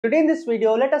Today in this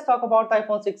video, let us talk about the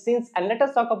iPhone 16 and let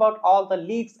us talk about all the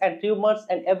leaks and rumors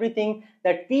and everything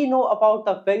that we know about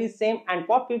the very same and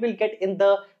what we will get in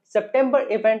the September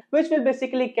event, which will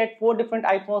basically get 4 different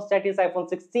iPhones, that is iPhone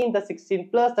 16, the 16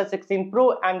 Plus, the 16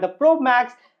 Pro and the Pro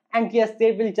Max. And yes,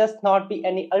 there will just not be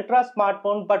any ultra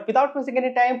smartphone. But without wasting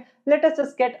any time, let us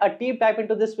just get a deep dive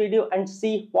into this video and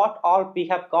see what all we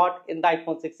have got in the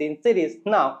iPhone 16 series.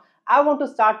 Now, I want to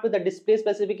start with the display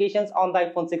specifications on the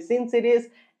iPhone 16 series.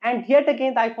 And yet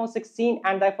again, the iPhone 16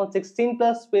 and the iPhone 16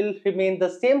 Plus will remain the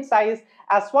same size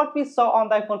as what we saw on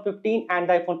the iPhone 15 and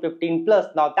the iPhone 15 Plus.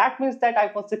 Now that means that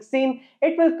iPhone 16,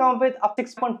 it will come with a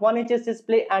 6.1 inches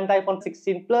display, and the iPhone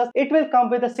 16 Plus, it will come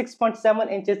with a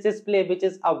 6.7 inches display, which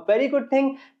is a very good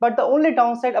thing. But the only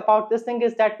downside about this thing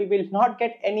is that we will not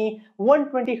get any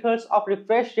 120 Hz of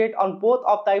refresh rate on both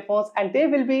of the iPhones, and there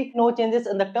will be no changes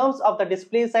in the terms of the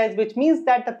display size, which means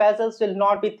that the bezels will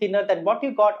not be thinner than what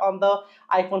you got on the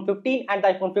iPhone 15 and the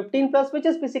iPhone 15 Plus, which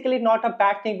is basically not a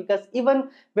bad thing, because even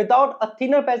without a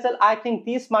thinner bezel, I think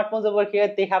these smartphones over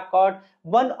here, they have got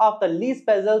one of the least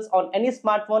bezels on any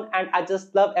smartphone, and I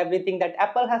just love everything that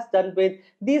Apple has done with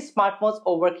these smartphones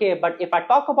over here. But if I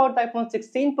talk about the iPhone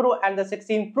 16 Pro and the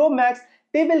 16 Pro Max,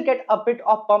 they will get a bit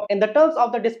of bump in the terms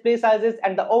of the display sizes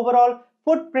and the overall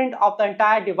footprint of the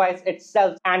entire device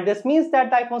itself. And this means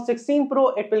that the iPhone 16 Pro,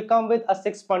 it will come with a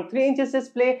 6.3 inches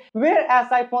display, whereas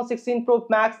iPhone 16 Pro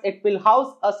Max, it will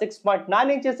house a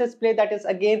 6.9 inches display. That is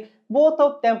again, both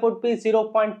of them would be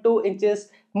 0.2 inches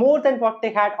more than what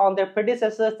they had on their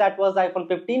predecessors, that was iPhone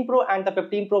 15 Pro and the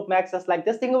 15 Pro Max, just like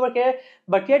this thing over here.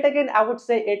 But yet again, I would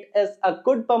say it is a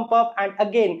good bump up, and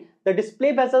again, the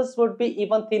display bezels would be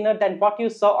even thinner than what you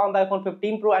saw on the iPhone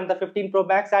 15 Pro and the 15 Pro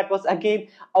Max. That was again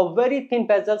a very thin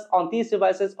bezels on these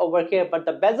devices over here. But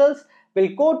the bezels will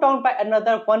go down by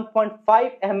another 1.5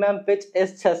 mm, which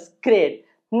is just great.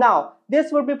 Now,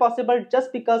 this would be possible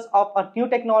just because of a new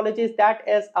technology, that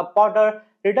is a border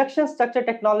reduction structure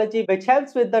technology, which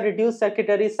helps with the reduced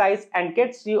circuitry size and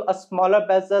gets you a smaller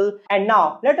bezel. And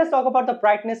now, let us talk about the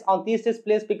brightness on these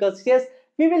displays, because yes,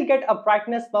 we will get a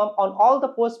brightness bump on all the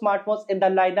 4 smartphones in the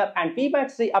lineup, and we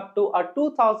might see up to a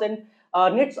 2000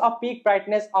 nits of peak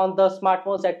brightness on the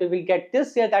smartphones that we will get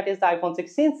this year, that is the iPhone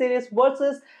 16 series,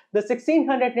 versus the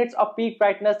 1600 nits of peak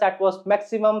brightness that was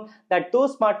maximum that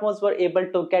those smartphones were able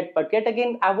to get. But yet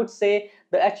again, I would say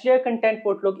the HDR content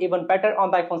would look even better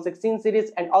on the iPhone 16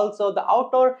 series, and also the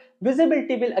outdoor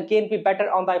visibility will again be better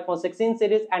on the iPhone 16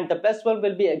 series, and the best one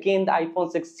will be again the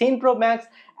iPhone 16 Pro Max.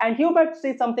 And you might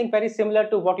see something very similar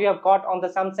to what you have got on the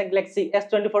Samsung Galaxy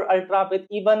S24 Ultra, with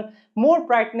even more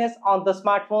brightness on the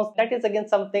smartphones. That is again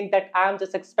something that I am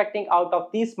just expecting out of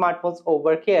these smartphones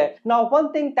over here. Now,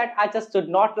 one thing that I just did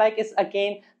not like is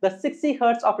again the 60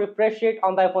 Hz of refresh rate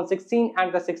on the iPhone 16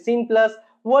 and the 16 Plus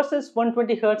versus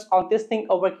 120 Hz on this thing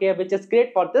over here, which is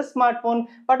great for this smartphone.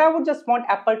 But I would just want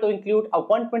Apple to include a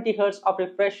 120 Hz of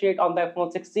refresh rate on the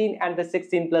iPhone 16 and the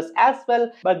 16 Plus as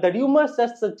well. But the rumors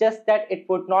just suggest that it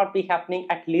would not be happening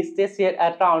at least this year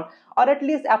around, or at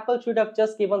least Apple should have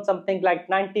just given something like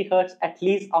 90 Hz at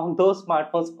least on those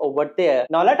smartphones over there.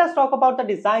 Now let us talk about the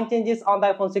design changes on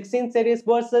the iPhone 16 series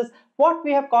versus what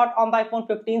we have got on the iPhone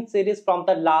 15 series from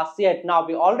the last year. Now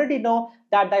we already know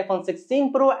that the iPhone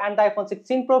 16 Pro and the iPhone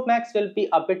 16 Pro Max will be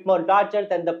a bit more larger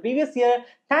than the previous year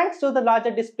thanks to the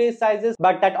larger display sizes,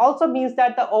 but that also means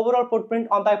that the overall footprint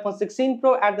on the iPhone 16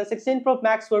 Pro and the 16 Pro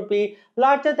Max will be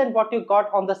larger than what you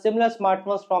got on the similar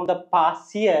smartphones from the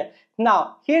past year.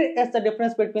 Now, here is the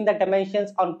difference between the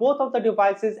dimensions on both of the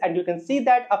devices, and you can see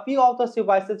that a few of those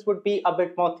devices would be a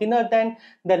bit more thinner than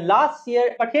the last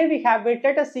year. But here we have it.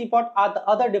 Let us see what are the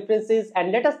other differences,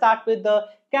 and let us start with the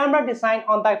camera design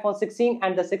on the iPhone 16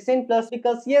 and the 16 Plus,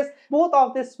 because yes, both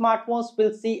of these smartphones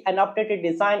will see an updated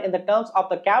design in the terms of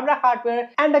the camera hardware,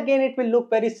 and again it will look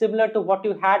very similar to what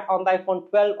you had on the iPhone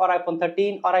 12 or iPhone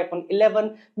 13 or iPhone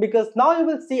 11, because now you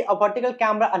will see a vertical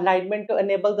camera alignment to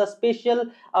enable the spatial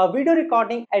video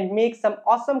recording and make some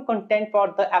awesome content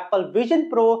for the Apple Vision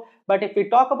Pro. But if we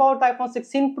talk about the iPhone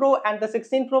 16 Pro and the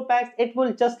 16 Pro Max, it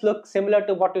will just look similar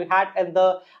to what you had in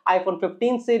the iPhone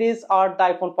 15 series or the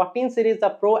iPhone 14 series, the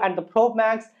Pro and the Pro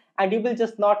Max. And you will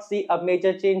just not see a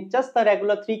major change, just the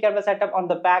regular 3 camera setup on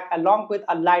the back along with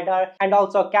a LiDAR and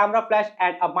also a camera flash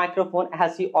and a microphone,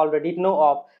 as you already know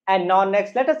of. And now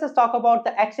next, let us just talk about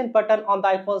the action button on the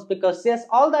iPhones, because yes,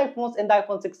 all the iPhones in the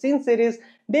iPhone 16 series,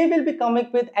 they will be coming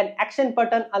with an action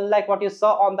button, unlike what you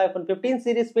saw on the iPhone 15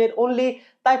 series, where only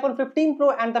the iPhone 15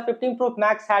 Pro and the 15 Pro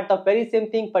Max had the very same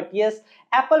thing. But yes,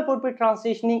 Apple would be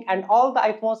transitioning, and all the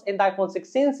iPhones in the iPhone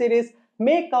 16 series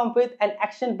may come with an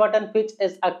action button, which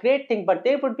is a great thing, but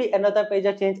there would be another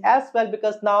major change as well,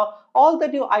 because now all the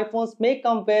new iPhones may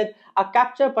come with a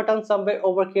capture button somewhere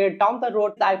over here down the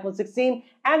road. The iPhone 16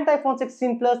 and the iPhone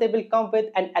 16 Plus, they will come with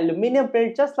an aluminum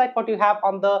build just like what you have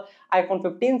on the iPhone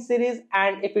 15 series.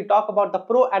 And if we talk about the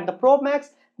Pro and the Pro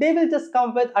Max, they will just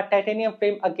come with a titanium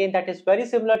frame again, that is very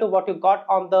similar to what you got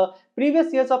on the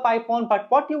previous years of iPhone, but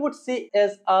what you would see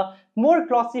is a more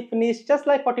glossy finish just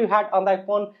like what you had on the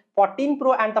iPhone 14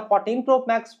 Pro and the 14 Pro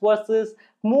Max, versus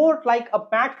more like a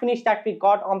matte finish that we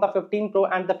got on the 15 Pro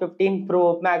and the 15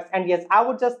 Pro Max. And yes, I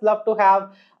would just love to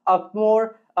have a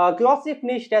more glossy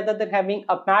finish rather than having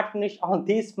a matte finish on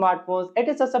these smartphones. It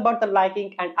is just about the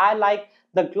liking, and I like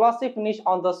the glossy finish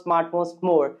on the smartphones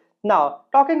more. Now,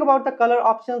 talking about the color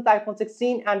options, the iPhone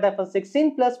 16 and the iPhone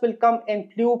 16 Plus will come in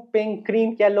blue, pink,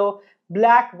 green, yellow,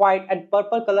 black, white, and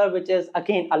purple color, which is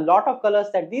again a lot of colors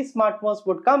that these smartphones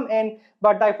would come in.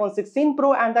 But the iPhone 16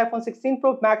 Pro and the iPhone 16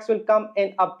 Pro Max will come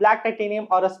in a black titanium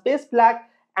or a space black,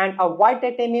 and a white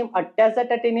titanium, a desert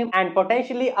titanium, and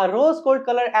potentially a rose gold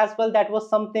color as well. That was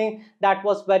something that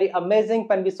was very amazing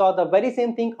when we saw the very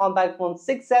same thing on the iPhone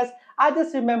 6s. I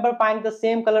just remember buying the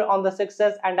same color on the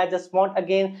 6s, and I just want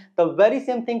again the very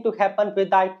same thing to happen with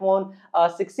the iPhone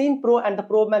 16 Pro and the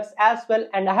Pro Max as well.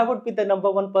 And I would be the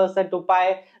 #1 person to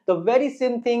buy the very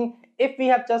same thing. If we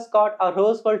have just got a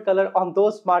rose gold color on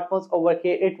those smartphones over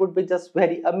here, it would be just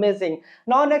very amazing.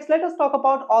 Now next, let us talk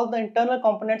about all the internal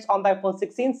components on the iPhone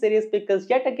 16 series, because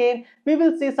yet again we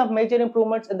will see some major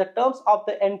improvements in the terms of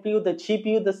the NPU, the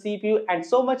GPU, the CPU, and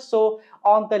so much so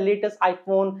on the latest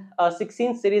iPhone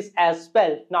 16 series as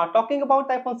well. Now talking about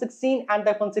the iPhone 16 and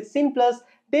the iPhone 16 Plus,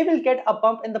 they will get a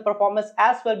bump in the performance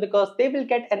as well, because they will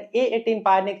get an A18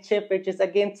 Bionic chip, which is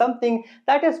again something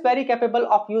that is very capable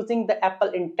of using the Apple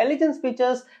Intelligence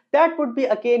features that would be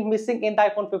again missing in the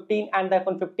iPhone 15 and the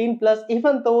iPhone 15 Plus,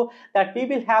 even though that we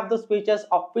will have those features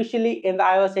officially in the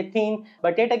iOS 18.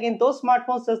 But yet again, those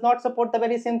smartphones does not support the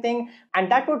very same thing, and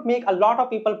that would make a lot of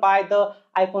people buy the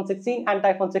iPhone 16 and the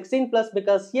iPhone 16 Plus,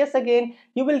 because yes, again,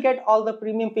 you will get all the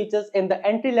premium features in the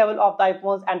entry level of the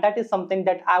iPhones, and that is something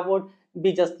that I would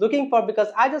be just looking for, because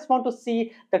I just want to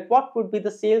see that what would be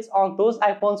the sales on those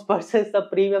iPhones versus the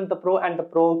premium, the Pro and the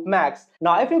Pro Max.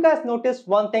 Now if you guys noticed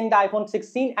one thing, the iPhone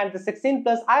 16 and the 16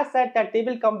 Plus, I said that they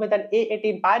will come with an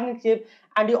A18 Bionic chip,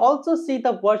 and you also see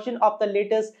the version of the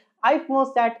latest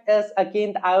iPhones that is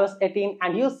again the iOS 18,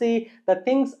 and you see the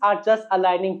things are just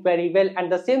aligning very well.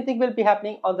 And the same thing will be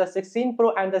happening on the 16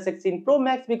 Pro and the 16 Pro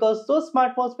Max, because those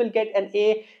smartphones will get an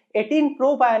A18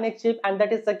 Pro Bionic chip, and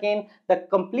that is again the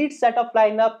complete set of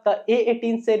lineup, the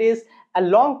A18 series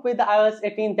along with the iOS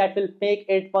 18, that will make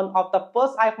it one of the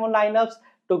first iPhone lineups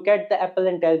to get the Apple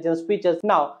Intelligence features.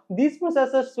 Now, these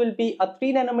processors will be a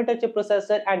 3nm chip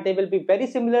processor, and they will be very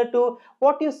similar to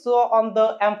what you saw on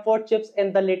the M4 chips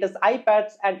in the latest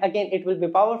iPads. And again, it will be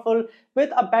powerful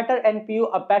with a better NPU,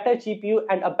 a better GPU,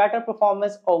 and a better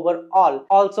performance overall.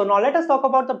 Also, now let us talk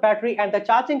about the battery and the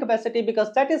charging capacity,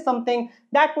 because that is something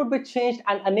that would be changed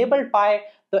and enabled by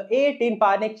the A18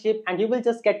 Bionic chip, and you will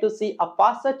just get to see a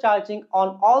faster charging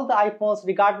on all the iPhones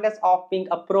regardless of being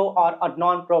a Pro or a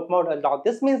non-Pro model. Now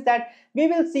this means that we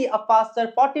will see a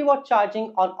faster 40-watt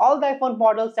charging on all the iPhone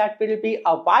models. That will be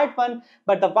a wired one,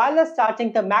 but the wireless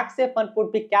charging, the MagSafe one,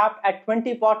 would be capped at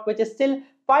 20 watt, which is still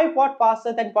 5 watt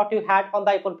faster than what you had on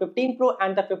the iPhone 15 Pro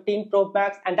and the 15 Pro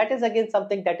Max, and that is again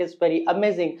something that is very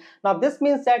amazing. Now this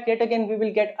means that yet again we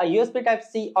will get a USB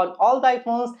Type-C on all the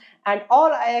iPhones, and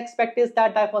all I expect is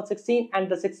that the iPhone 16 and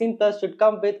the 16 Plus should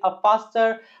come with a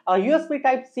faster USB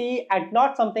Type-C, and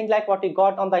not something like what you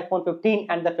got on the iPhone 15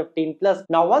 and the 15 Plus.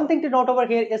 Now one thing to note over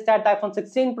here is that the iPhone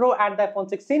 16 Pro and the iPhone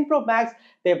 16 Pro Max,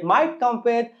 they might come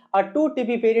with a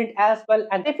 2TB variant as well.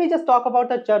 And if we just talk about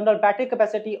the general battery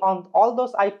capacity on all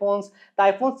those iPhones, the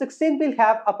iPhone 16 will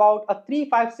have about a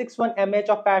 3561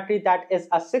 mAh of battery, that is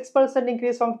a 6%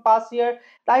 increase from the past year.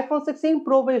 The iPhone 16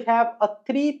 Pro will have a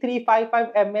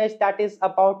 3355 mAh, that is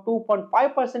about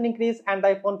 2.5% increase, and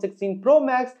the iPhone 16 Pro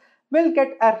Max will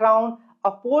get around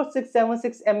a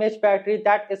 4676 mAh battery,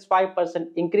 that is 5%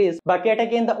 increase. But yet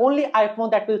again, the only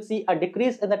iPhone that will see a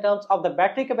decrease in the terms of the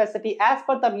battery capacity as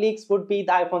per the leaks would be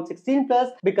the iPhone 16 Plus,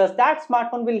 because that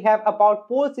smartphone will have about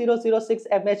 4006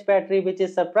 mAh battery, which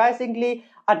is surprisingly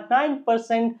a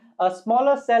 9% a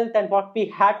smaller cell than what we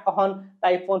had on the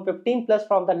iPhone 15 Plus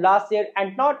from the last year,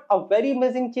 and not a very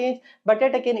amazing change, but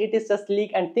yet again it is just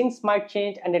leak, and things might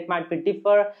change and it might be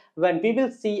differ when we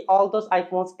will see all those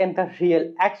iPhones in the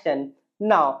real action.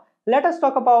 Now let us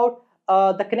talk about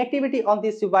the connectivity on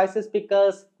these devices,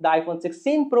 because the iPhone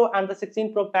 16 Pro and the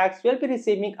 16 Pro Max will be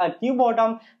receiving a new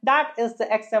modem, that is the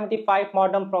X75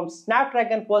 modem from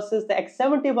Snapdragon versus the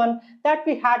X71 that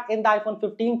we had in the iPhone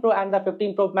 15 Pro and the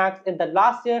 15 Pro Max in the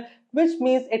last year, which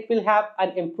means it will have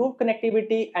an improved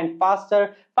connectivity and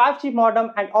faster 5G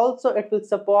modem, and also it will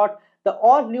support the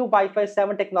all new Wi-Fi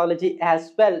 7 technology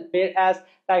as well, whereas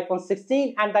the iPhone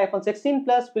 16 and the iPhone 16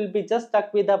 Plus will be just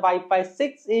stuck with the Wi-Fi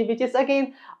 6E, which is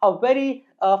again a very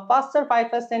faster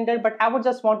Wi-Fi standard. But I would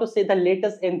just want to say the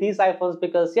latest in these iPhones,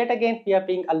 because yet again we are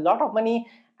paying a lot of money,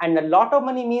 and a lot of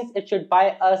money means it should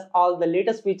buy us all the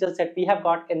latest features that we have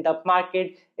got in the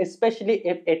market, especially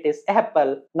if it is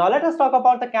Apple. Now let us talk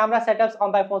about the camera setups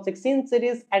on the iPhone 16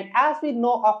 series, and as we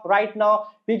know of right now,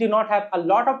 we do not have a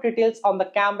lot of details on the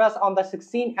cameras on the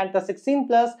 16 and the 16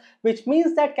 Plus, which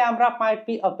means that camera might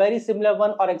be a very similar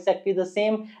one or exactly the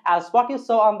same as what you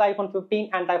saw on the iPhone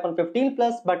 15 and the iPhone 15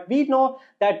 Plus, but we know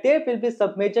that there will be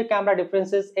some major camera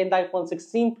differences in the iPhone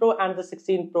 16 Pro and the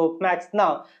 16 Pro Max.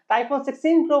 Now, the iPhone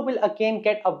 16 Pro will again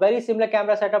get a very similar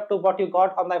camera setup to what you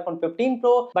got on the iPhone 15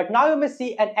 Pro, but now you may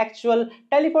see an actual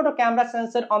telephoto camera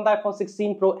sensor on the iPhone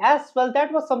 16 Pro as well.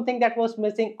 That was something that was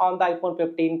missing on the iPhone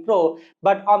 15 Pro.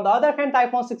 But on the other hand, the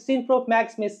iPhone 16 Pro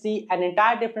Max may see an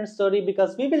entire different story,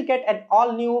 because we will get an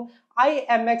all new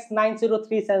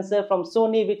IMX903 sensor from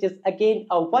Sony, which is again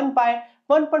a 1 by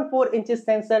 1.4 inches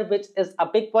sensor, which is a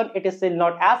big one. It is still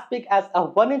not as big as a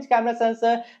 1-inch camera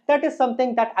sensor. That is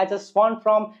something that I just want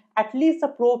from at least the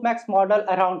Pro Max model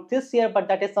around this year, but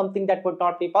that is something that would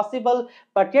not be possible.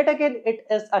 But yet again, it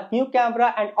is a new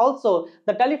camera, and also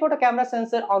the telephoto camera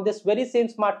sensor on this very same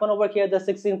smartphone over here, the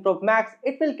 16 Pro Max,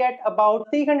 it will get about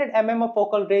 300 mm of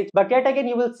focal range. But yet again,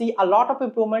 you will see a lot of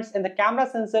improvements in the camera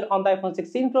sensor on the iPhone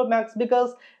 16 Pro Max,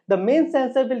 because the main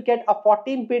sensor will get a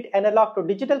 14-bit analog to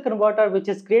digital converter, which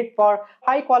is great for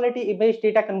high quality image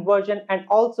data conversion, and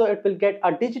also it will get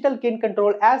a digital gain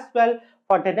control as well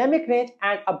for dynamic range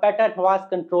and a better noise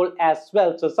control as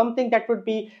well. So something that would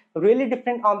be really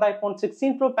different on the iPhone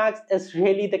 16 Pro Max is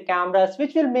really the cameras,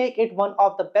 which will make it one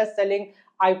of the best selling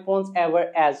iPhones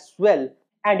ever as well.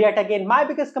 And yet again, my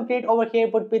biggest complaint over here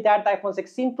would be that the iPhone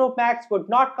 16 Pro Max would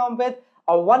not come with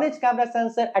a 1-inch camera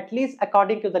sensor, at least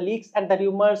according to the leaks and the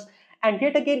rumors. And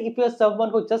yet again, if you're someone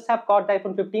who just have got the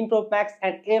iPhone 15 Pro Max,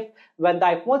 and if when the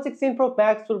iPhone 16 Pro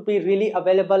Max will be really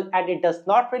available and it does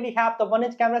not really have the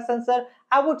 1-inch camera sensor,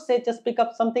 I would say just pick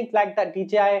up something like the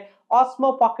DJI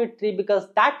Osmo Pocket 3, because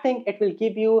that thing, it will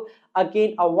give you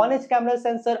again a 1-inch camera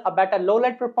sensor, a better low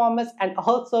light performance, and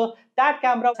also that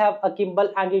camera have a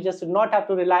gimbal, and you just do not have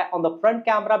to rely on the front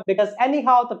camera, because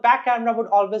anyhow the back camera would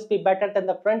always be better than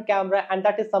the front camera, and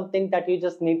that is something that you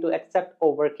just need to accept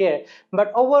over here.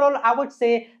 But overall, I would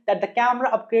say that the camera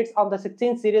upgrades on the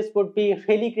 16 series would be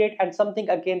really great, and something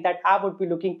again that I would be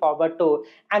looking forward to.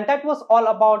 And that was all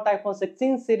about the iPhone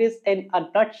 16 series in a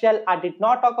nutshell. I did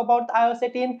not talk about the iOS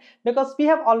 18 because we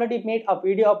have already made a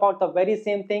video about the very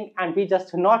same thing, and we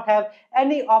just do not have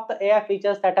any of the AI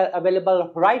features that are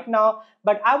available right now.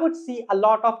 But I would see a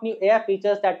lot of new AI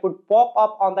features that would pop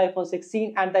up on the iPhone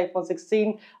 16 and the iPhone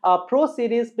 16 Pro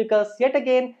series, because yet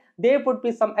again there would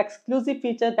be some exclusive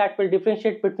features that will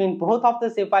differentiate between both of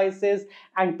these devices,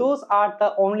 and those are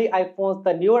the only iPhones,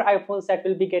 the newer iPhones, that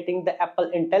will be getting the Apple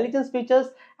Intelligence features,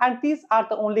 and these are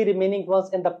the only remaining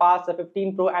ones in the past, the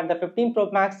 15 Pro and the 15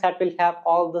 Pro Max, that will have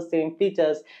all the same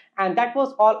features. And that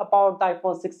was all about the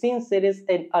iPhone 16 series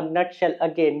in a nutshell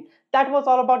again. That was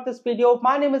all about this video.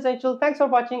 My name is Rachel. Thanks for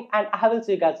watching, and I will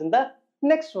see you guys in the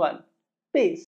next one. Peace.